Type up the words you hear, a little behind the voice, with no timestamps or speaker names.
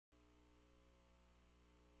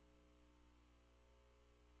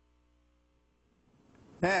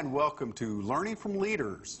And welcome to Learning from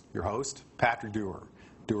Leaders. Your host, Patrick Dewar,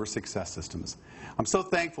 Dewar Success Systems. I'm so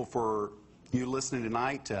thankful for you listening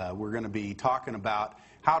tonight. We're going to be talking about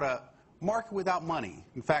how to market without money.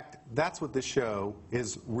 In fact, that's what this show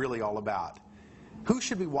is really all about. Who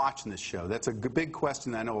should be watching this show? That's a big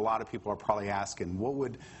question that I know a lot of people are probably asking. What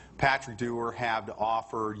would Patrick Dewar have to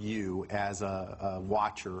offer you as a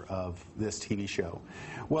watcher of this TV show?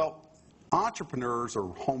 Well, entrepreneurs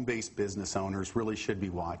or home-based business owners really should be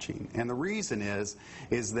watching. And the reason is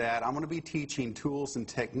that I'm going to be teaching tools and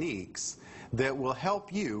techniques that will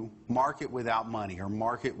help you market without money or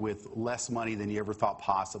market with less money than you ever thought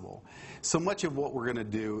possible. So much of what we're going to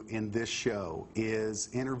do in this show is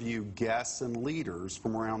interview guests and leaders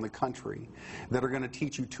from around the country that are going to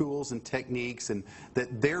teach you tools and techniques and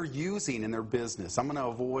that they're using in their business. I'm going to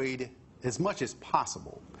avoid as much as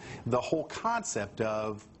possible the whole concept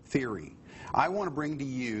of theory. I want to bring to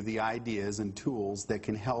you the ideas and tools that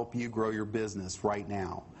can help you grow your business right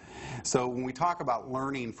now. So when we talk about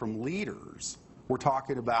learning from leaders, we're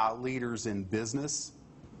talking about leaders in business,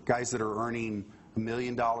 guys that are earning $1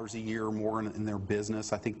 million a year or more in their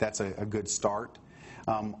business. I think that's a good start.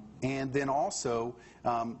 And then also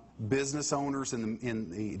business owners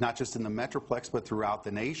not just in the Metroplex but throughout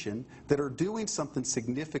the nation that are doing something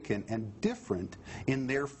significant and different in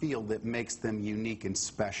their field that makes them unique and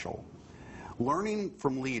special. Learning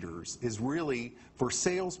from leaders is really for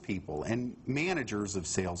salespeople and managers of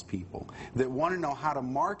salespeople that want to know how to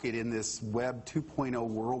market in this Web 2.0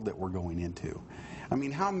 world that we're going into. I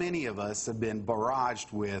mean, how many of us have been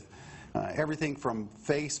barraged with everything from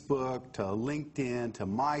Facebook to LinkedIn to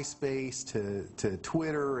MySpace to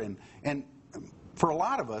Twitter, and for a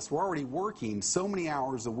lot of us, we're already working so many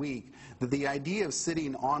hours a week that the idea of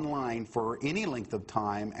sitting online for any length of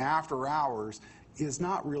time after hours is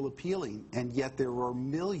not real appealing, and yet there are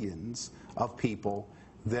millions of people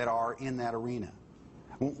that are in that arena.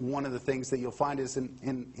 One of the things that you'll find is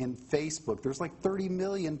in Facebook, there's like 30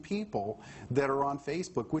 million people that are on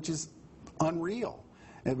Facebook, which is unreal.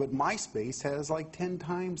 But MySpace has like 10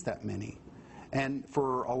 times that many. And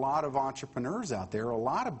for a lot of entrepreneurs out there, a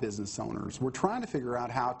lot of business owners, we're trying to figure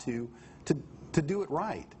out how to do it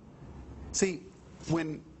right. See,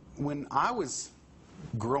 when I was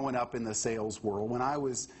growing up in the sales world, when I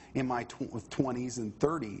was in my 20s and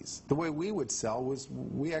 30s, the way we would sell was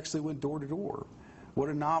we actually went door to door. What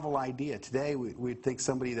a novel idea. Today, we'd think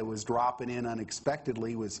somebody that was dropping in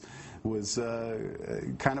unexpectedly was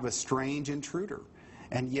kind of a strange intruder.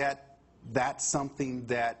 And yet, that's something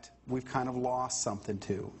that we've kind of lost something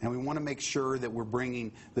to. And we want to make sure that we're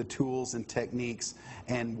bringing the tools and techniques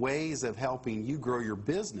and ways of helping you grow your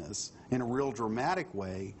business in a real dramatic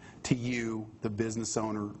way to you, the business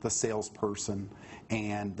owner, the salesperson,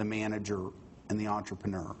 and the manager and the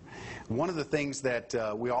entrepreneur. One of the things that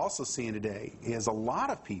we're also seeing today is a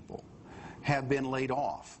lot of people have been laid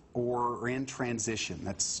off or are in transition.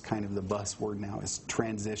 That's kind of the buzzword now, is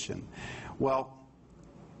transition. Well,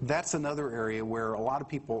 that's another area where a lot of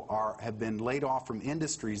people have been laid off from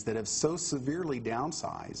industries that have so severely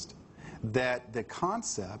downsized that the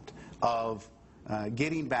concept of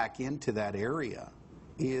getting back into that area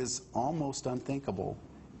is almost unthinkable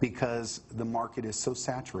because the market is so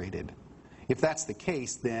saturated. If that's the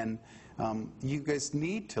case, then you guys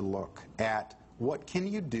need to look at what can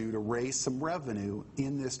you do to raise some revenue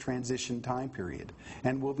in this transition time period.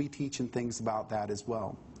 And we'll be teaching things about that as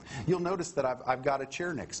well. You'll notice that I've got a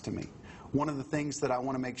chair next to me. One of the things that I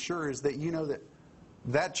want to make sure is that you know that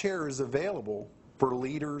that chair is available for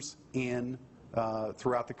leaders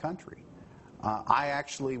throughout the country. I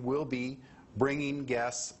actually will be bringing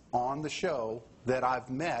guests on the show that I've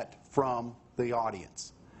met from the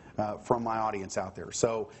audience, from my audience out there.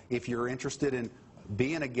 So if you're interested in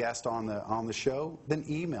being a guest on the show, then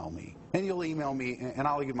email me. And you'll email me, and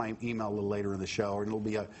I'll give my email a little later in the show, or it'll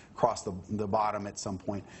be across the bottom at some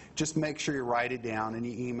point. Just make sure you write it down and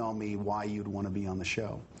you email me why you'd want to be on the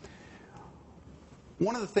show.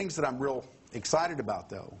 One of the things that I'm real excited about,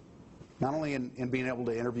 though, not only in being able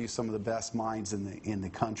to interview some of the best minds in the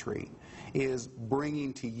country, is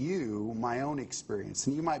bringing to you my own experience.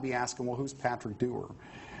 And you might be asking, well, who's Patrick Dewar?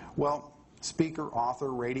 Well, speaker,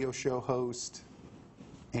 author, radio show host,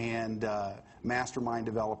 and mastermind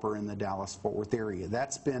developer in the Dallas-Fort Worth area.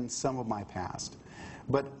 That's been some of my past.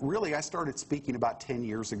 But really, I started speaking about 10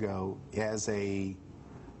 years ago as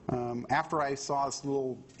after I saw this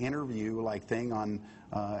little interview-like thing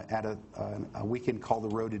at a weekend called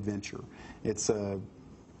The Road Adventure. It's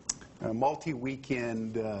a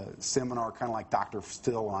multi-weekend seminar, kind of like Dr.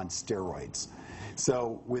 Phil on steroids.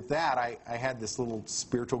 So with that, I had this little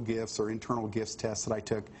spiritual gifts or internal gifts test that I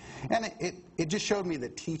took, and it just showed me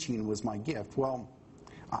that teaching was my gift. Well,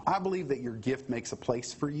 I believe that your gift makes a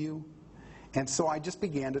place for you, and so I just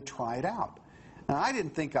began to try it out. Now, I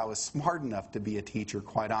didn't think I was smart enough to be a teacher,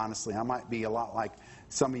 quite honestly. I might be a lot like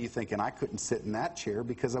some of you thinking I couldn't sit in that chair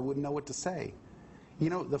because I wouldn't know what to say. You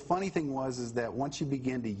know, the funny thing is that once you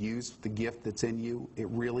begin to use the gift that's in you, it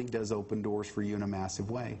really does open doors for you in a massive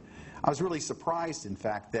way. I was really surprised, in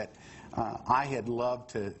fact, that I had loved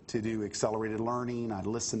to do accelerated learning. I'd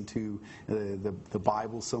listened to the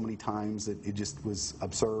Bible so many times that it just was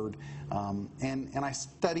absurd. And I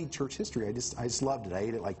studied church history. I just loved it. I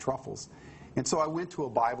ate it like truffles. And so I went to a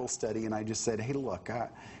Bible study, and I just said, hey, look,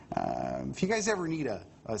 if you guys ever need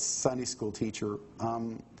a Sunday school teacher,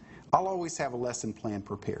 I'll always have a lesson plan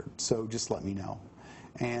prepared, so just let me know.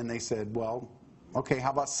 And they said, well, okay,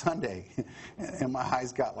 how about Sunday? And my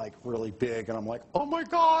eyes got like really big, and I'm like, oh my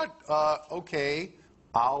God, okay,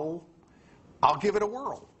 I'll give it a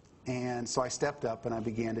whirl. And so I stepped up and I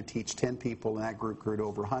began to teach 10 people, and that group grew to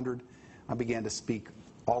over 100. I began to speak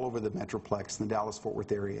all over the Metroplex in the Dallas-Fort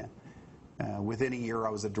Worth area. Within a year, I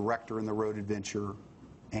was a director in the Road Adventure,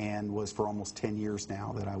 and was for almost 10 years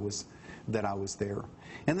now that I was there.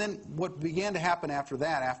 And then what began to happen after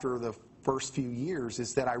that, after the first few years,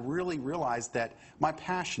 is that I really realized that my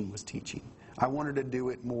passion was teaching. I wanted to do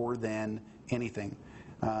it more than anything.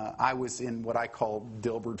 I was in what I call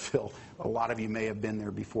Dilbertville. A lot of you may have been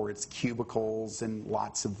there before. It's cubicles and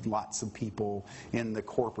lots of people in the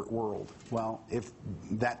corporate world. Well, if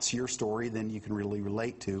that's your story, then you can really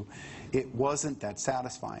relate to. It wasn't that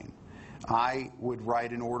satisfying. I would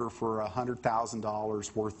write an order for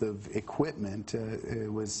 $100,000 worth of equipment.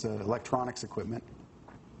 It was electronics equipment.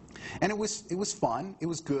 And it was fun. It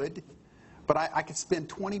was good. But I could spend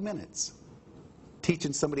 20 minutes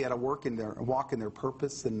teaching somebody how to walk in their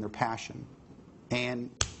purpose and their passion.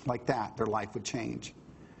 And like that, their life would change.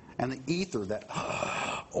 And the ether, that,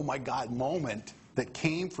 oh my God, moment that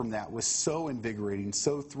came from that was so invigorating,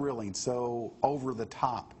 so thrilling, so over the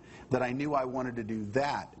top, that I knew I wanted to do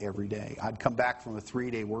that every day. I'd come back from a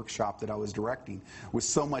 3-day workshop that I was directing with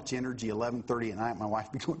so much energy, 11:30 at night, my wife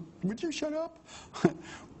would be going, would you shut up?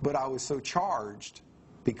 But I was so charged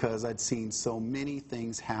because I'd seen so many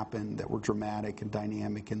things happen that were dramatic and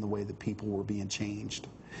dynamic in the way that people were being changed.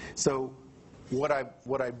 So what I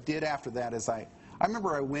did after that is I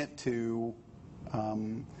remember I went to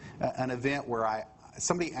an event where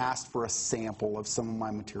somebody asked for a sample of some of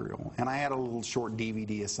my material, and I had a little short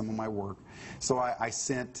DVD of some of my work. So I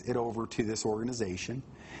sent it over to this organization,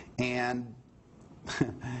 and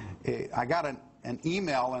I got an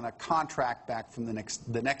email and a contract back from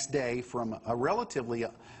the next day from a relatively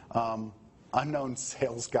unknown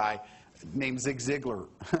sales guy named Zig Ziglar.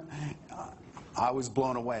 I was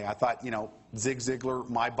blown away. I thought, you know, Zig Ziglar,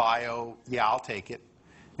 my bio, yeah, I'll take it.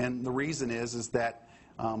 And the reason is that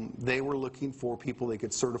they were looking for people they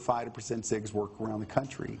could certify to present Zig's work around the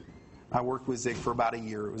country. I worked with Zig for about a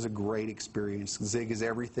year. It was a great experience. Zig is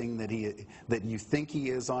everything that you think he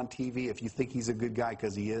is on TV. If you think he's a good guy,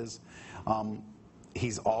 because he is,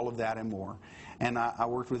 he's all of that and more. And I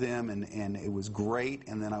worked with him, and it was great.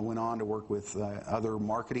 And then I went on to work with other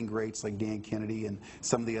marketing greats like Dan Kennedy and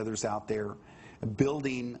some of the others out there,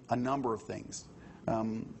 building a number of things.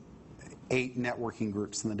 8 networking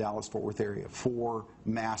groups in the Dallas-Fort Worth area, 4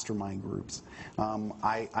 mastermind groups.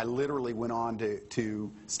 I literally went on to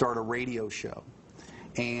start a radio show.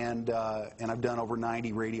 And I've done over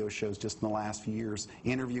 90 radio shows just in the last few years,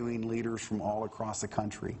 interviewing leaders from all across the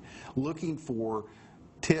country, looking for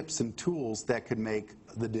tips and tools that could make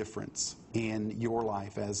the difference in your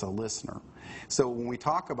life as a listener. So when we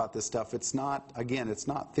talk about this stuff, it's not, again, it's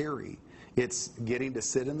not theory. It's getting to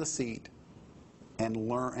sit in the seat and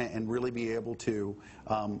learn and really be able to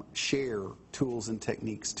share tools and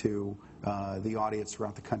techniques to the audience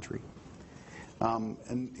throughout the country.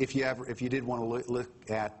 And if you did want to look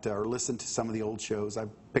at or listen to some of the old shows, I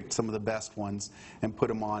picked some of the best ones and put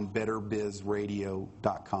them on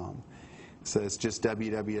betterbizradio.com. So it's just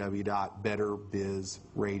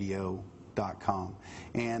www.betterbizradio.com.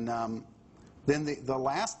 And then the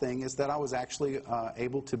last thing is that I was actually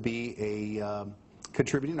able to be a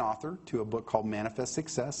contributing author to a book called Manifest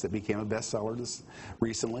Success. It became a bestseller just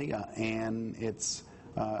recently, and it's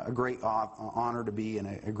a great honor to be in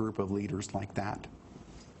a group of leaders like that.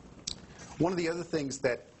 One of the other things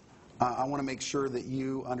that I want to make sure that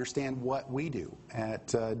you understand what we do at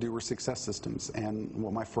Doer Success Systems, and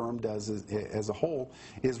what my firm does as a whole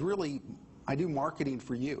is really, I do marketing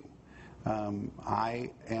for you.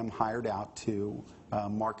 I am hired out to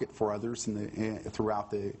market for others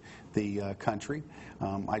throughout the country.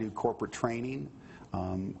 I do corporate training,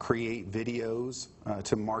 create videos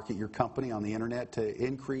to market your company on the internet to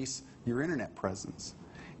increase your internet presence.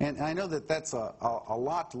 And I know that that's a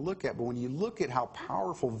lot to look at, but when you look at how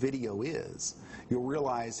powerful video is, you'll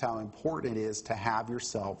realize how important it is to have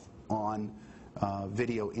yourself on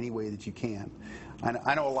video any way that you can. And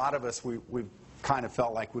I know a lot of us, we've kind of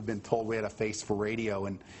felt like we've been told we had a face for radio,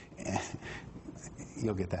 and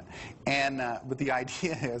you'll get that. But the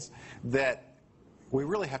idea is that we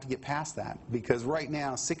really have to get past that, because right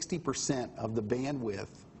now 60% of the bandwidth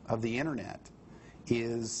of the internet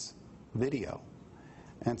is video.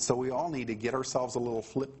 And so we all need to get ourselves a little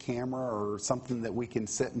flip camera or something that we can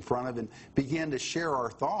sit in front of and begin to share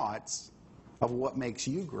our thoughts of what makes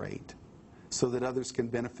you great, so that others can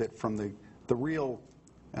benefit from the real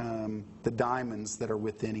the diamonds that are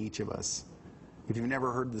within each of us. If you've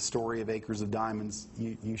never heard the story of Acres of Diamonds,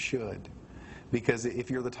 you should. Because if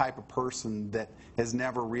you're the type of person that has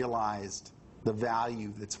never realized the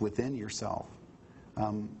value that's within yourself,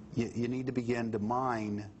 you need to begin to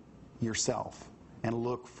mine yourself and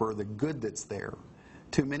look for the good that's there.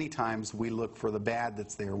 Too many times we look for the bad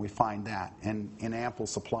that's there. We find that in ample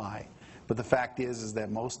supply. But the fact is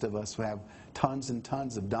that most of us have tons and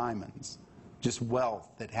tons of diamonds, just wealth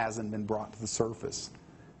that hasn't been brought to the surface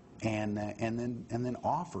and then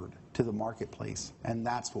offered to the marketplace. And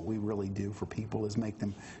that's what we really do for people, is make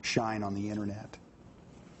them shine on the internet.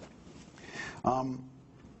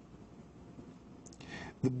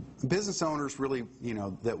 The business owners really,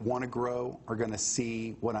 that want to grow are going to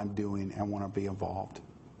see what I'm doing and want to be involved.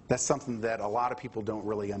 That's something that a lot of people don't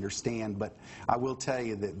really understand, but I will tell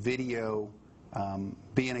you that video,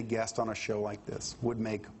 being a guest on a show like this, would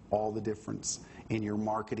make all the difference in your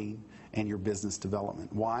marketing and your business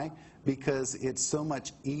development. Why? Because it's so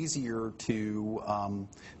much easier to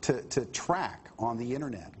track on the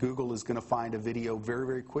internet. Google is going to find a video very,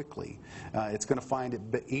 very quickly. It's going to find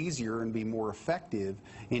it easier and be more effective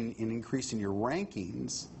in increasing your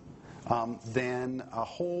rankings than a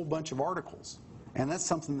whole bunch of articles. And that's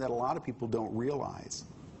something that a lot of people don't realize.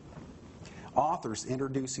 Authors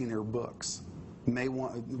introducing their books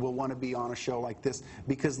will want to be on a show like this,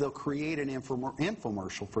 because they'll create an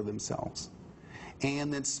infomercial for themselves.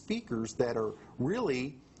 And then speakers that are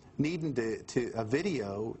really needing a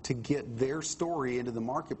video to get their story into the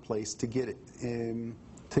marketplace, to get it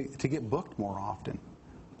to get booked more often.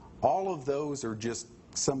 All of those are just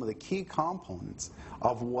some of the key components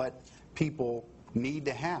of what people need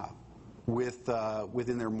to have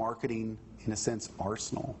within their marketing, in a sense,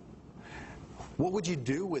 arsenal. What would you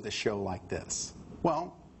do with a show like this?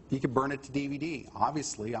 Well, you could burn it to DVD.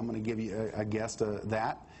 Obviously, I'm going to give you a guess of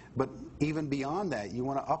that. But even beyond that, you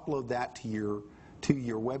want to upload that to your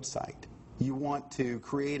website. You want to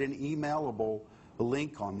create an emailable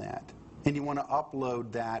link on that. And you want to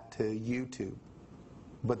upload that to YouTube.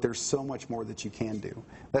 But there's so much more that you can do.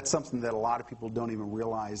 That's something that a lot of people don't even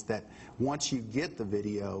realize, that once you get the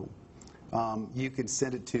video, you can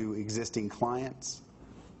send it to existing clients,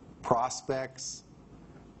 prospects,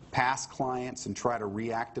 past clients, and try to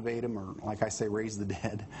reactivate them, or, like I say, raise the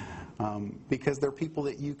dead, because they're people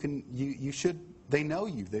that they know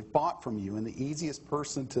you, they've bought from you, and the easiest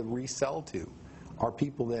person to resell to are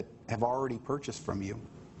people that have already purchased from you.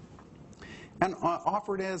 And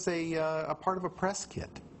offered as a part of a press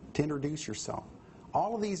kit to introduce yourself.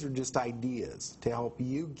 All of these are just ideas to help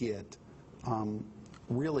you get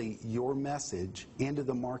really your message into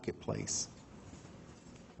the marketplace.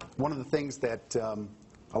 One of the things that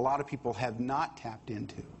a lot of people have not tapped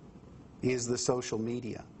into is the social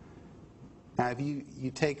media. Now, if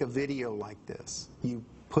you take a video like this, you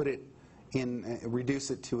put it in,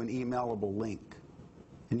 reduce it to an emailable link,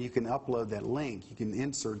 and you can upload that link, you can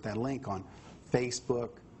insert that link on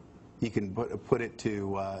Facebook, you can put it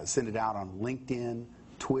to send it out on LinkedIn,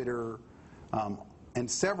 Twitter, and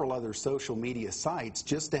several other social media sites,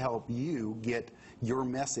 just to help you get your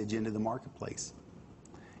message into the marketplace.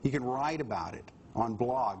 You can write about it on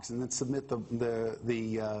blogs and then submit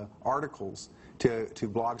the articles to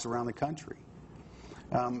blogs around the country.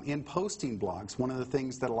 In posting blogs, one of the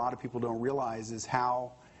things that a lot of people don't realize is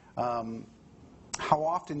how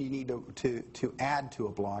often you need to add to a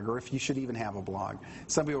blog, or if you should even have a blog.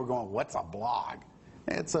 Some people are going, "What's a blog?"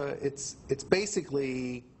 It's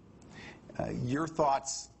basically your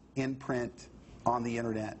thoughts in print on the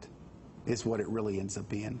internet is what it really ends up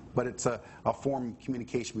being. But it's a form of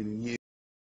communication between you